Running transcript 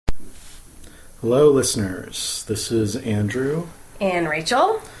Hello, listeners. This is Andrew. And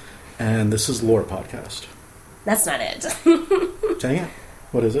Rachel. And this is Lore Podcast. That's not it. Dang it.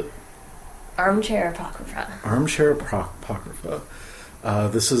 What is it? Armchair Apocrypha. Armchair Apocrypha.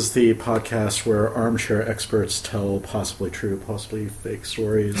 This is the podcast where armchair experts tell possibly true, possibly fake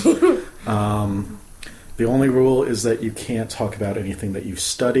stories. The only rule is that you can't talk about anything that you've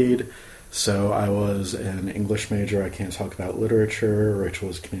studied. So I was an English major. I can't talk about literature. Rachel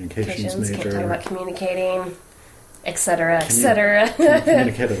was a communications major. Can't talk about communicating, etc., etc. Can you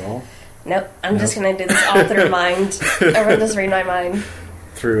communicate at all? Nope. I'm just going to do this all through mind. Everyone just read my mind.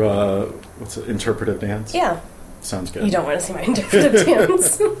 Through, what's it, interpretive dance? Yeah. Sounds good. You don't want to see my interpretive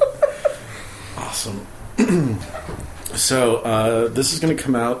dance. Awesome. So, this is going to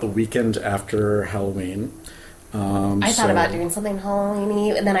come out the weekend after Halloween. I thought about doing something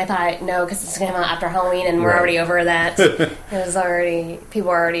Halloween-y, and then I thought, no, because it's going to come out after Halloween, and we're already over that.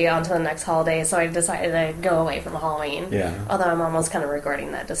 People are already on to the next holiday, so I decided to go away from Halloween. Yeah. Although I'm almost kind of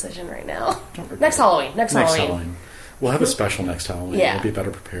regretting that decision right now. Next Halloween. We'll have a special next Halloween. Yeah. We'll be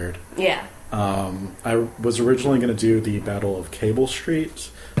better prepared. Yeah. I was originally going to do the Battle of Cable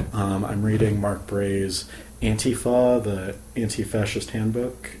Street. I'm reading Mark Bray's Antifa, the Anti-Fascist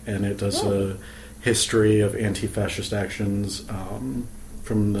Handbook, and it does a history of anti-fascist actions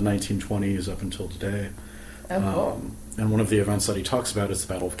from the 1920s up until today. Oh, cool. And one of the events that he talks about is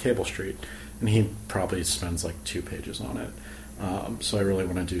the Battle of Cable Street, and he probably spends like 2 pages on it. So I really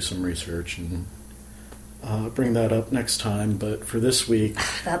want to do some research and bring that up next time. But for this week...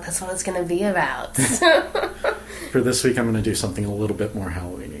 That's what it's going to be about. For this week, I'm going to do something a little bit more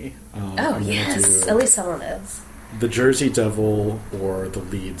Halloween-y. Yes. At least someone is. The Jersey Devil or the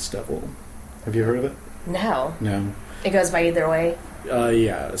Leeds Devil. Have you heard of it? No. No. It goes by either way?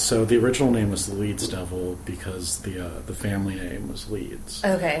 Yeah. So the original name was the Leeds Devil because the family name was Leeds.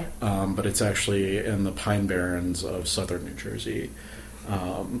 Okay. But it's actually in the Pine Barrens of southern New Jersey.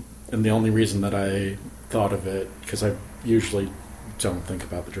 And the only reason that I thought of it, because I usually don't think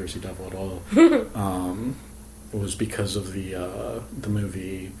about the Jersey Devil at all, was because of the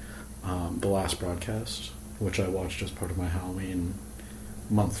movie The Last Broadcast, which I watched as part of my Halloween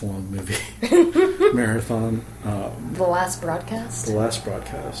month-long movie marathon. The Last Broadcast? The Last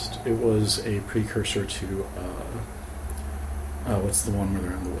Broadcast. It was a precursor to what's the one where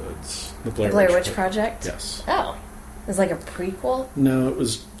they're in the woods? The Blair Witch Project? Yes. Oh. It's like a prequel? No, it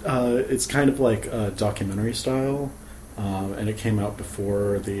was it's kind of like documentary style. And it came out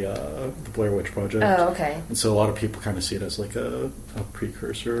before the Blair Witch Project. Oh, okay. And so a lot of people kind of see it as like a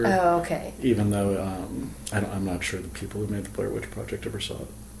precursor. Oh, okay. Even though I'm not sure the people who made the Blair Witch Project ever saw it.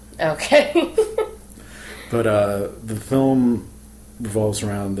 Okay. But the film revolves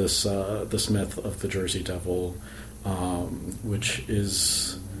around this myth of the Jersey Devil, which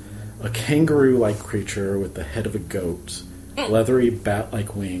is a kangaroo-like creature with the head of a goat, leathery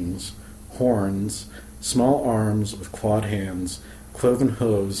bat-like wings, horns, small arms with clawed hands, cloven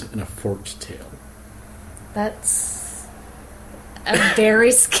hooves, and a forked tail. That's a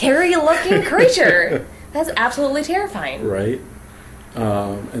very scary-looking creature. That's absolutely terrifying. Right?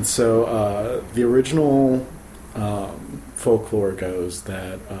 And so the original folklore goes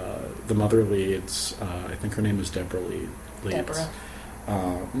that the mother Leeds, I think her name is Deborah Leeds. Deborah.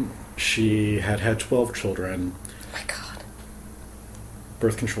 She had 12 children. Oh my God.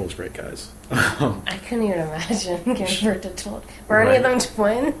 Birth control is great, guys. I couldn't even imagine giving birth to 12. Were any of them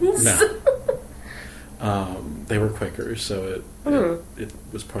twins? No. They were Quakers, so it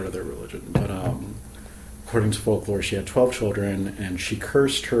was part of their religion. But according to folklore, she had 12 children, and she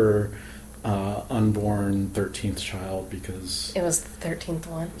cursed her unborn 13th child because... It was the 13th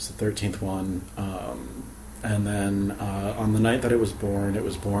one? It was the 13th one. And then on the night that it was born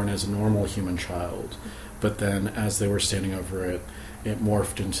as a normal human child. But then as they were standing over it, it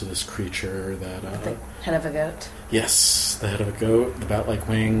morphed into this creature that... the head of a goat? Yes, the head of a goat, the bat-like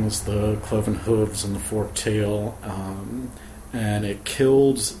wings, the cloven hooves, and the forked tail. And it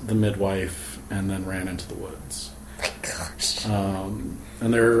killed the midwife and then ran into the woods. Oh my gosh.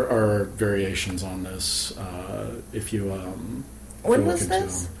 And there are variations on this. If you when was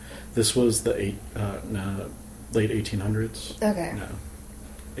this? This was the late 1800s. Okay. No,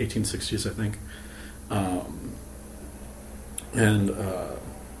 1860s, I think.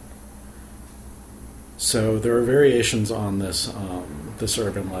 So there are variations on this this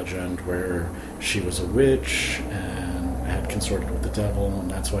urban legend where she was a witch and had consorted with the devil, and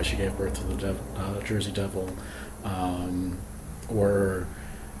that's why she gave birth to the Jersey Devil, or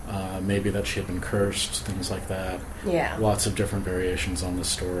maybe that she had been cursed, things like that. Yeah. Lots of different variations on the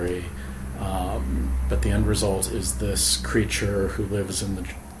story. But the end result is this creature who lives in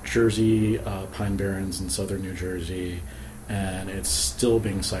Jersey Pine Barrens in southern New Jersey, and it's still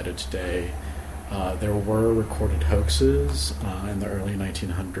being cited today. There were recorded hoaxes in the early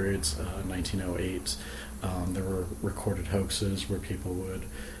 1900s, 1908. There were recorded hoaxes where people would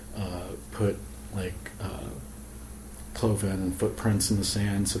put cloven footprints in the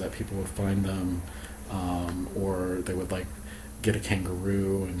sand so that people would find them, or they would get a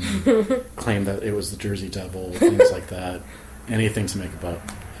kangaroo and claim that it was the Jersey Devil, things like that. Anything to make a buck.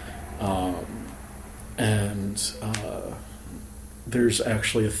 There's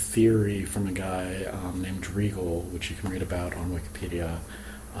actually a theory from a guy named Regal, which you can read about on Wikipedia.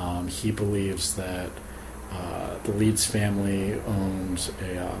 He believes that the Leeds family owned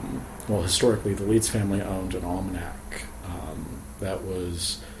historically the Leeds family owned an almanac that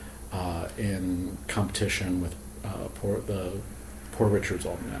was in competition with the Poor Richard's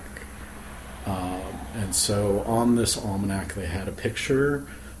Almanac. And so on this almanac they had a picture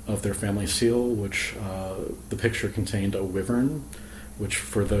of their family seal, which the picture contained a wyvern, which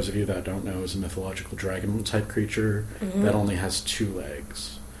for those of you that don't know is a mythological dragon-type creature that only has 2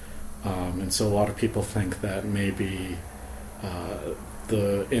 legs. And so a lot of people think that maybe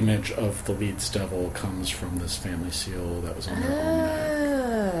the image of the Leeds Devil comes from this family seal that was on their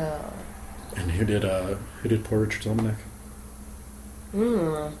almanac. And who did Poor Richard's Almanac?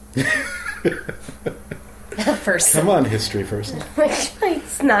 Jefferson. Come on, history person.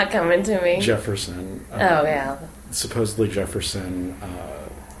 It's not coming to me. Jefferson. Yeah. Supposedly Jefferson,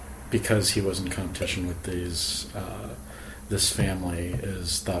 because he was in competition with this family,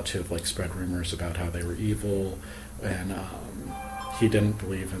 is thought to have spread rumors about how they were evil, and he didn't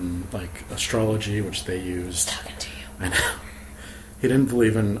believe in astrology, which they used. He's talking to you. I know. He didn't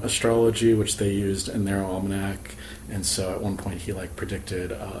believe in astrology, which they used in their almanac, and so at one point he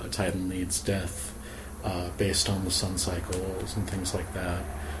predicted Titan Leeds' death based on the sun cycles and things like that.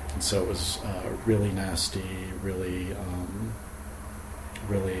 And so it was really nasty, really,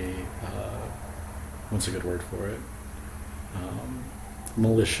 what's a good word for it?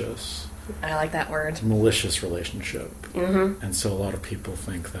 Malicious. I like that word. Malicious relationship. Mm-hmm. And so a lot of people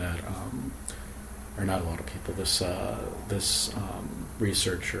think that, or not a lot of people, this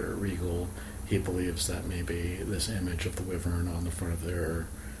researcher, Regal, he believes that maybe this image of the wyvern on the front of their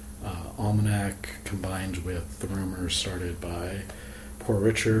almanac, combined with the rumors started by Poor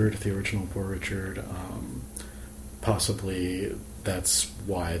Richard, the original Poor Richard, possibly that's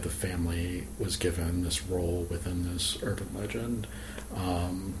why the family was given this role within this urban legend.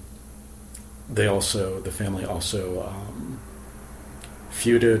 The family also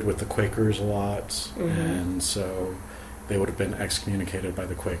feuded with the Quakers a lot, and so they would have been excommunicated by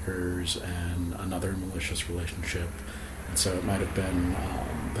the Quakers, and another malicious relationship. And so it might have been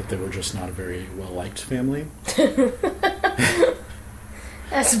that they were just not a very well-liked family.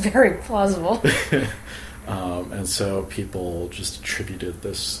 That's very plausible. And so people just attributed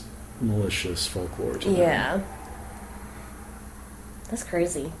this malicious folklore to them. Yeah. That's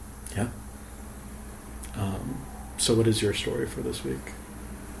crazy. Yeah. So what is your story for this week?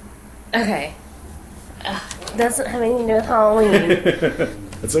 Okay. Doesn't have anything to do with Halloween.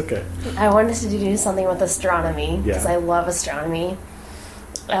 That's okay. I wanted to do something with astronomy, because Yeah. I love astronomy.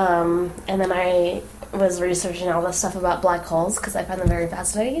 And then I was researching all this stuff about black holes, because I find them very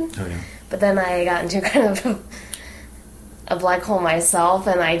fascinating. Oh, yeah. But then I got into kind of a black hole myself,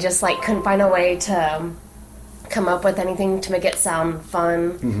 and I just couldn't find a way to come up with anything to make it sound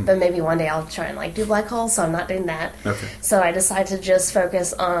fun. Mm-hmm. But maybe one day I'll try and do black holes, so I'm not doing that. Okay. So I decided to just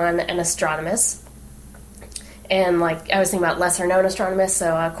focus on an astronomist. And I was thinking about lesser known astronomers,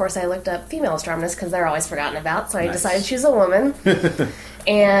 so of course I looked up female astronomers because they're always forgotten about. So I decided to choose a woman.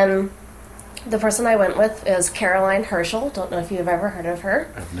 And the person I went with is Caroline Herschel. Don't know if you've ever heard of her.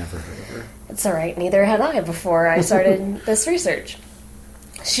 I've never heard of her. It's all right. Neither had I before I started this research.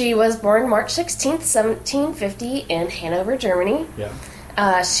 She was born March 16th, 1750 in Hanover, Germany. Yeah.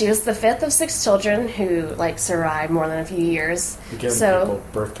 She was the 5th of 6 children who survived more than a few years. Again, so people,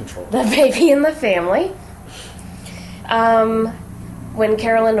 birth control. the baby in the family. When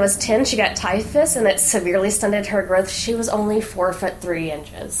Carolyn was 10, she got typhus, and it severely stunted her growth. She was only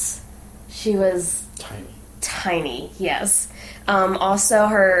 4'3". She was tiny, yes. Also,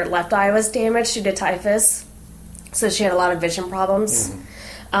 her left eye was damaged due to typhus, so she had a lot of vision problems.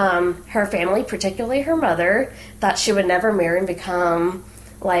 Her family, particularly her mother, thought she would never marry and become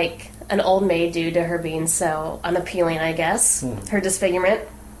an old maid due to her being so unappealing, I guess. Her disfigurement,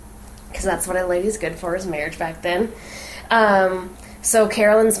 because that's what a lady's good for, is marriage back then. So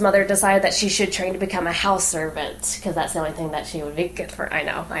Carolyn's mother decided that she should train to become a house servant, because that's the only thing that she would be good for. I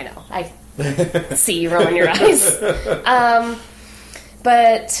know. I see you rolling your eyes.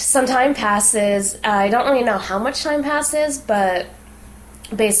 But some time passes. I don't really know how much time passes, but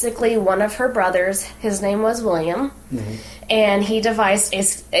basically one of her brothers, his name was William, and he devised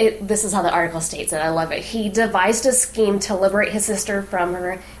this is how the article states it, I love it. He devised a scheme to liberate his sister from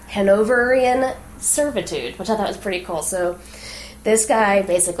her Hanoverian servitude, which I thought was pretty cool. So this guy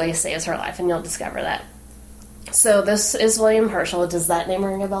basically saves her life, and you'll discover that. So this is William Herschel. Does that name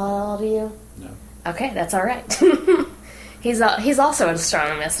ring a bell at all to you? No. Okay, that's all right. He's also an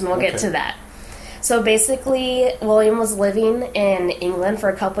astronomist, and we'll get to that. So basically, William was living in England for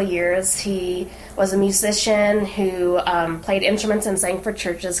a couple years. He was a musician who played instruments and sang for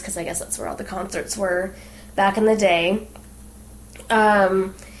churches, because I guess that's where all the concerts were back in the day.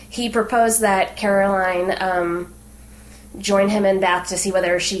 He proposed that Caroline join him in Bath to see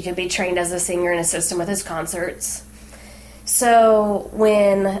whether she could be trained as a singer and assist him with his concerts. So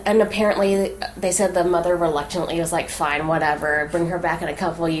and apparently they said the mother reluctantly was like, fine, whatever, bring her back in a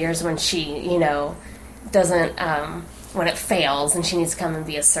couple of years when she, doesn't, when it fails and she needs to come and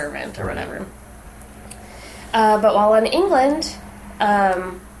be a servant or whatever. But while in England,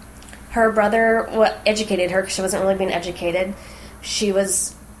 her brother educated her because she wasn't really being educated. She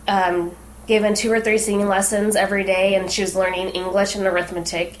was given 2 or 3 singing lessons every day, and she was learning English and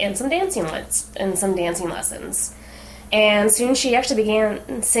arithmetic and some dancing lessons. And soon she actually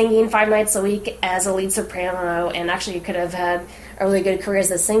began singing 5 nights a week as a lead soprano, and actually could have had a really good career as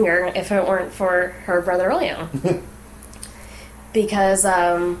a singer if it weren't for her brother William. Because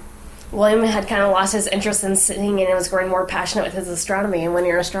William had kind of lost his interest in singing and was growing more passionate with his astronomy. And when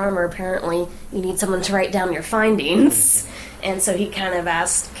you're an astronomer, apparently you need someone to write down your findings. And so he kind of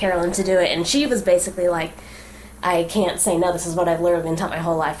asked Caroline to do it. And she was basically like, I can't say no, this is what I've literally been taught my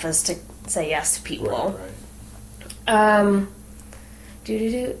whole life, was to say yes to people. Right.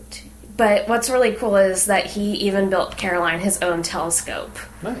 But what's really cool is that he even built Caroline his own telescope.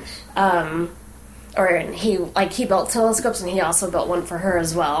 Nice. He built telescopes, and he also built one for her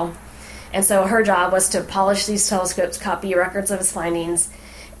as well. And so her job was to polish these telescopes, copy records of his findings,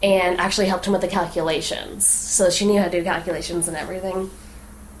 and actually helped him with the calculations. So she knew how to do calculations and everything.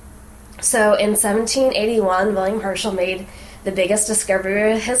 So in 1781, William Herschel made the biggest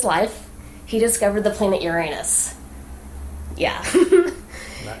discovery of his life. He discovered the planet Uranus. Yeah.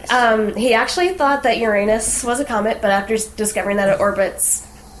 Nice. He actually thought that Uranus was a comet, but after discovering that it orbits,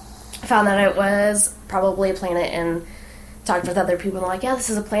 found that it was probably a planet, and talked with other people and like, yeah, this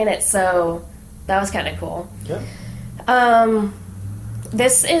is a planet. So that was kind of cool. Yeah.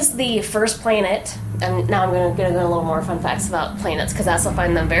 This is the first planet, and now I'm going to go a little more fun facts about planets, because I also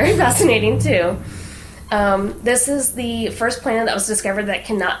find them very fascinating too. This is the first planet that was discovered that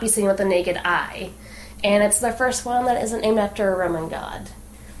cannot be seen with the naked eye. And it's the first one that isn't named after a Roman god.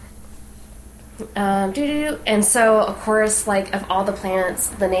 And so, of course, of all the planets,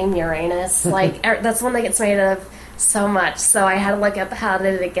 the name Uranus, that's one that gets made of so much. So I had to look up how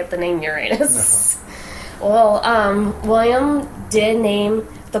did it get the name Uranus. Uh-huh. Well, William did name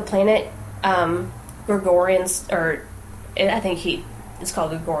the planet Gregorian, I think it's called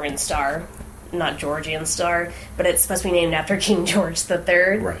Gregorian star, not Georgian star, but it's supposed to be named after King George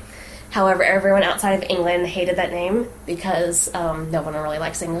III. Right. However, everyone outside of England hated that name because no one really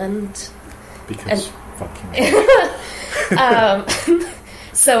likes England. Because fucking.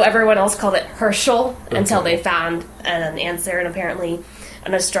 So everyone else called it Herschel until they found an answer, and apparently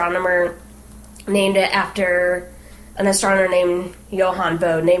an astronomer named Johann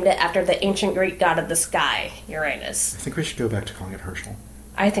Bode named it after the ancient Greek god of the sky, Uranus. I think we should go back to calling it Herschel.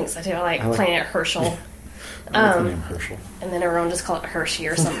 I think so too. I like planet Herschel. Yeah. I like the name Herschel. And then everyone just call it Hershey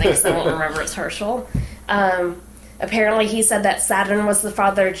or something, so they won't remember it's Herschel. Apparently he said that Saturn was the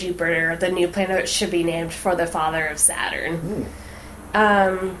father of Jupiter. The new planet should be named for the father of Saturn.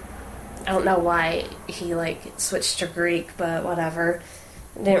 I don't know why he switched to Greek, but whatever.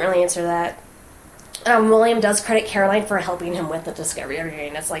 Didn't really answer that. William does credit Caroline for helping him with the discovery of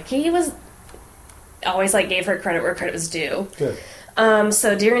Uranus. He was always gave her credit where credit was due. Good.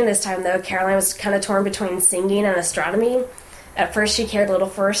 So during this time, though, Caroline was kind of torn between singing and astronomy. At first, she cared little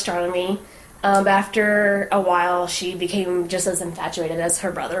for astronomy. But after a while, she became just as infatuated as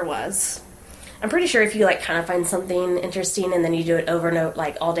her brother was. I'm pretty sure if you kind of find something interesting and then you do it over and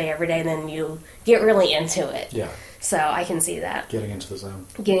over, all day, every day, and then you get really into it. Yeah. So I can see that. Getting into the zone.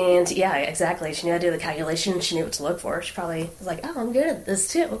 Yeah, exactly. She knew how to do the calculations. She knew what to look for. She probably was like, oh, I'm good at this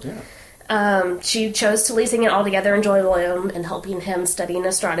too. Yeah. She chose to leave singing altogether and join William in helping him studying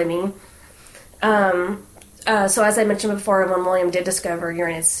astronomy. So as I mentioned before, when William did discover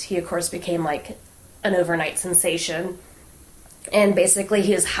Uranus, he of course became an overnight sensation. And basically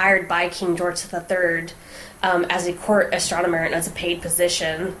he was hired by King George III as a court astronomer and as a paid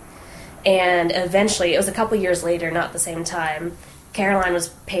position. And eventually, it was a couple years later, not at the same time, Caroline was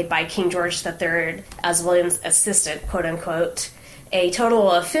paid by King George III as William's assistant, quote-unquote, a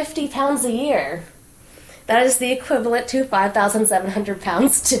total of £50 a year. That is the equivalent to 5,700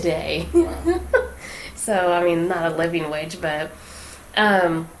 pounds today. Wow. So, I mean, not a living wage, but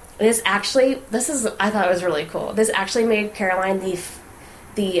I thought it was really cool. This actually made Caroline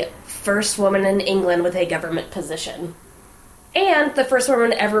the first woman in England with a government position. And the first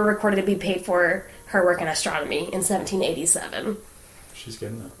woman ever recorded to be paid for her work in astronomy in 1787. She's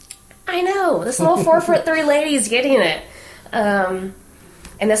getting it. I know. This little 4'3" lady's getting it. And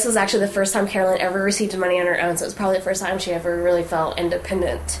this was actually the first time Caroline ever received money on her own, so it was probably the first time she ever really felt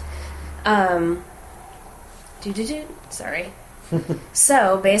independent. Sorry.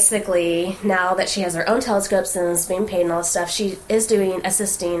 So, basically, now that she has her own telescopes and is being paid and all this stuff, she is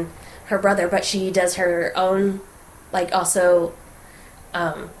assisting her brother, but she does her own, does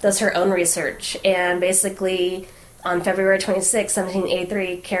her own research. And basically, on February 26,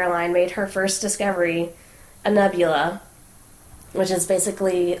 1783, Caroline made her first discovery, a nebula, which is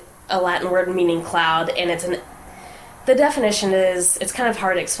basically a Latin word meaning cloud, and the definition is, it's kind of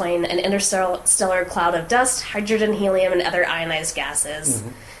hard to explain, an interstellar cloud of dust, hydrogen, helium, and other ionized gases.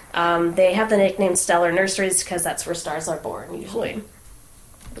 Mm-hmm. They have the nickname stellar nurseries because that's where stars are born, usually.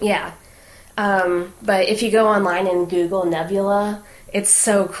 Yeah. But if you go online and Google nebula, it's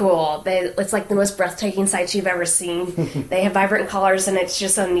so cool. It's like the most breathtaking sights you've ever seen. They have vibrant colors, and it's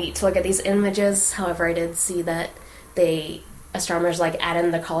just so neat to look at these images. However, I did see that astronomers add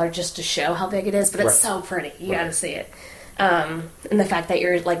in the color just to show how big it is, but it's so pretty. You gotta see it. And the fact that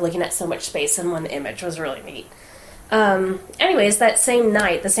you're looking at so much space in one image was really neat. Anyways, the same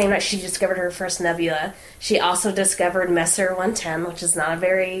night she discovered her first nebula, she also discovered Messier 110, which is not a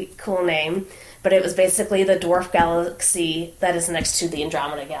very cool name, but it was basically the dwarf galaxy that is next to the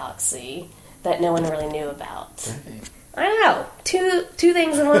Andromeda Galaxy that no one really knew about. Dang. I know. Two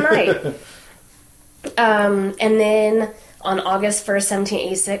things in one night. And then on August 1st,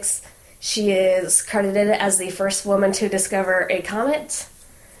 1786, she is credited as the first woman to discover a comet.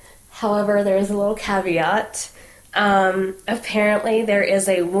 However, there is a little caveat. Apparently, there is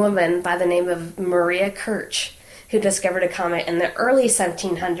a woman by the name of Maria Kirch who discovered a comet in the early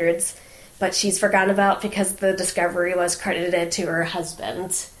 1700s, but she's forgotten about because the discovery was credited to her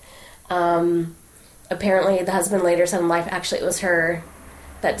husband. Apparently, the husband later said in life, actually, it was her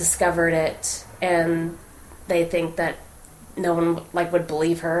that discovered it, and they think that no one would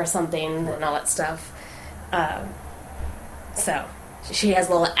believe her or something and all that stuff. So she has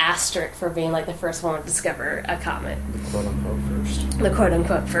a little asterisk for being the first woman to discover a comet. The quote unquote first. The quote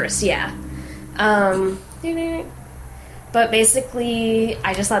unquote first, yeah. But basically,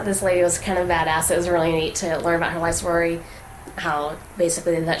 I just thought this lady was kind of badass. It was really neat to learn about her life story. How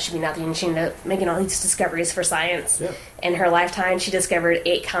basically that should be nothing. She ended up making all these discoveries for science. Yeah. In her lifetime, she discovered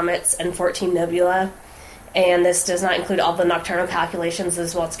 8 comets and 14 nebula. And this does not include all the nocturnal calculations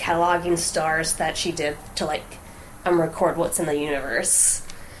as well as cataloging stars that she did to record what's in the universe.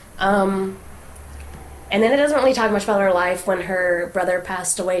 And then it doesn't really talk much about her life. When her brother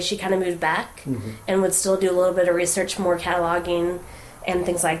passed away, she kind of moved back and would still do a little bit of research, more cataloging and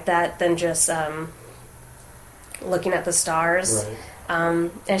things like that than just looking at the stars. Right.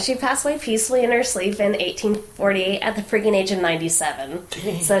 And she passed away peacefully in her sleep in 1848 at the freaking age of 97.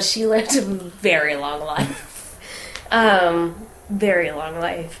 Dang. So she lived a very long life. Very long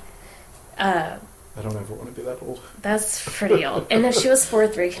life. I don't ever want to be that old. That's pretty old. And if she was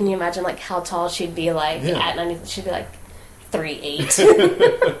 4'3", can you imagine how tall she'd be at 90? She'd be 3'8".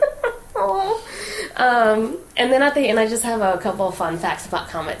 And then at the end, I just have a couple of fun facts about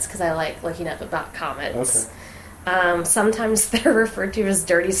comets because I like looking up about comets. Okay. Sometimes they're referred to as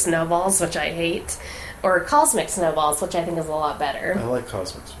dirty snowballs, which I hate, or cosmic snowballs, which I think is a lot better. I like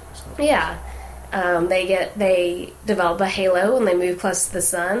cosmic snowballs. Yeah. They develop a halo when they move close to the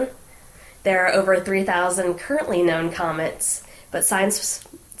sun. There are over 3,000 currently known comets, but scientists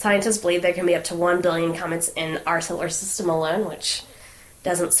believe there can be up to 1 billion comets in our solar system alone, which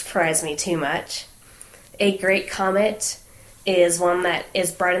doesn't surprise me too much. A great comet is one that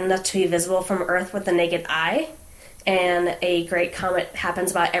is bright enough to be visible from Earth with the naked eye. And a great comet happens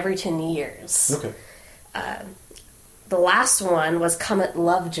about every 10 years. Okay. The last one was Comet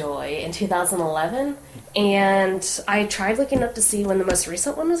Lovejoy in 2011, and I tried looking up to see when the most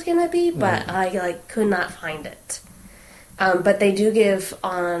recent one was going to be, but I could not find it. But they do give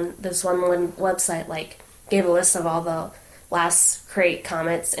on this one website gave a list of all the last great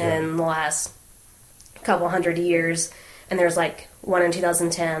comets in the last couple hundred years. and there's like one in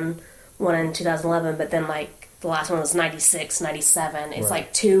 2010, one in 2011, but then like the last one was 96, 97. It's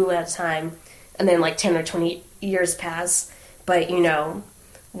like 2 at a time, and then like 10 or 20 years pass, but you know,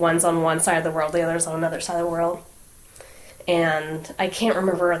 one's on one side of the world, the other's on another side of the world. And I can't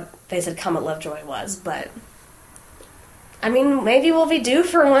remember they said Comet Lovejoy was, but I mean, maybe we'll be due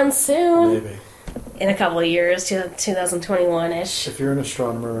for one soon. Maybe. In a couple of years, 2021-ish. If you're an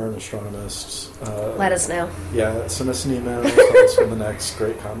astronomer or an astronomist, let us know. Yeah, send us an email. Tell us when the next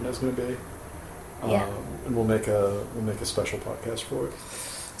great comet is going to be. And we'll make a special podcast for it.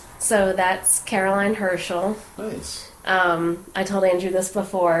 So that's Caroline Herschel. Nice. I told Andrew this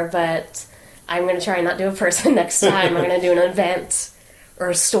before, but I'm going to try and not do a person next time. I'm going to do an event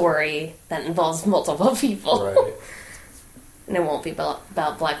or a story that involves multiple people. Right. And it won't be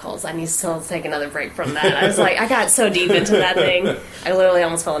about black holes. I need to still take another break from that. I was like, I got so deep into that thing. I literally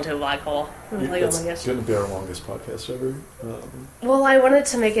almost fell into a black hole. I was like, it's oh my gosh. going to be our longest podcast ever. Well, I wanted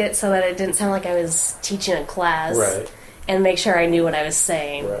to make it so that it didn't sound like I was teaching a class. Right. And make sure I knew what I was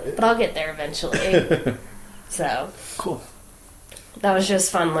saying. Right. But I'll get there eventually. So. Cool. That was just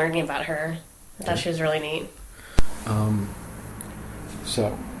fun learning about her. I thought she was really neat. So,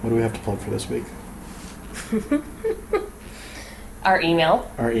 what do we have to plug for this week? Our email.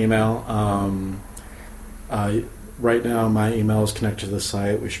 Right now, my email is connected to the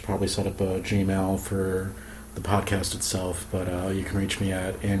site. We should probably set up a Gmail for the podcast itself, but you can reach me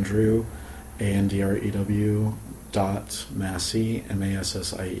at Andrew, ANDREW, .Massie,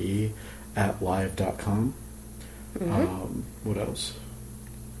 MASSIE, @live.com. What else?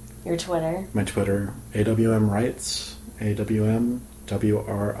 Your Twitter. My Twitter, AWM Writes, AWM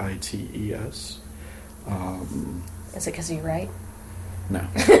WRITES. Is it because you write? No.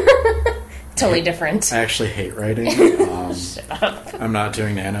 Totally different. I actually hate writing. Shut up. I'm not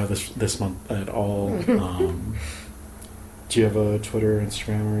doing Nano this month at all. Do you have a Twitter,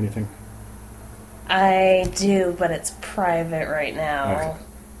 Instagram, or anything? I do, but it's private right now. Okay.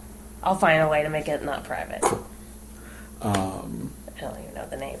 I'll find a way to make it not private. Cool. I don't even know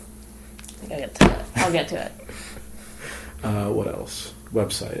the name. I'll get to it. What else?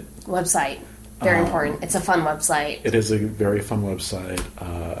 Website. Very important. It's a fun website. It is a very fun website.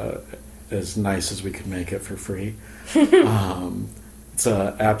 As nice as we could make it for free. It's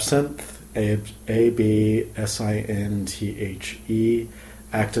Absinthe, ABSINTHE,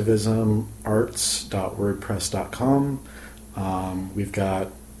 activismarts.wordpress.com. We've got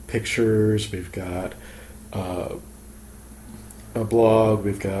pictures, we've got a blog,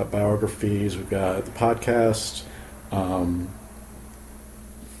 we've got biographies, we've got the podcast.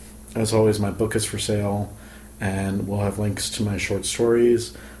 As always, my book is for sale, and we'll have links to my short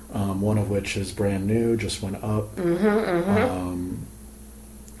stories, one of which is brand new, just went up.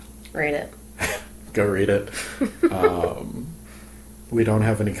 Read it. Go read it. We don't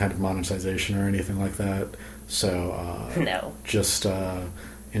have any kind of monetization or anything like that, so no. Just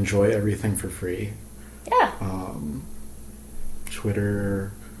enjoy everything for free. Yeah.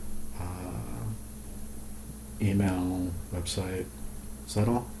 Twitter, email, website. Is that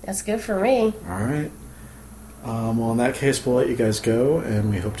all? That's good for me. All right. Well, in that case, we'll let you guys go, and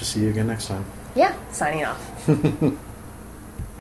we hope to see you again next time. Yeah. Signing off.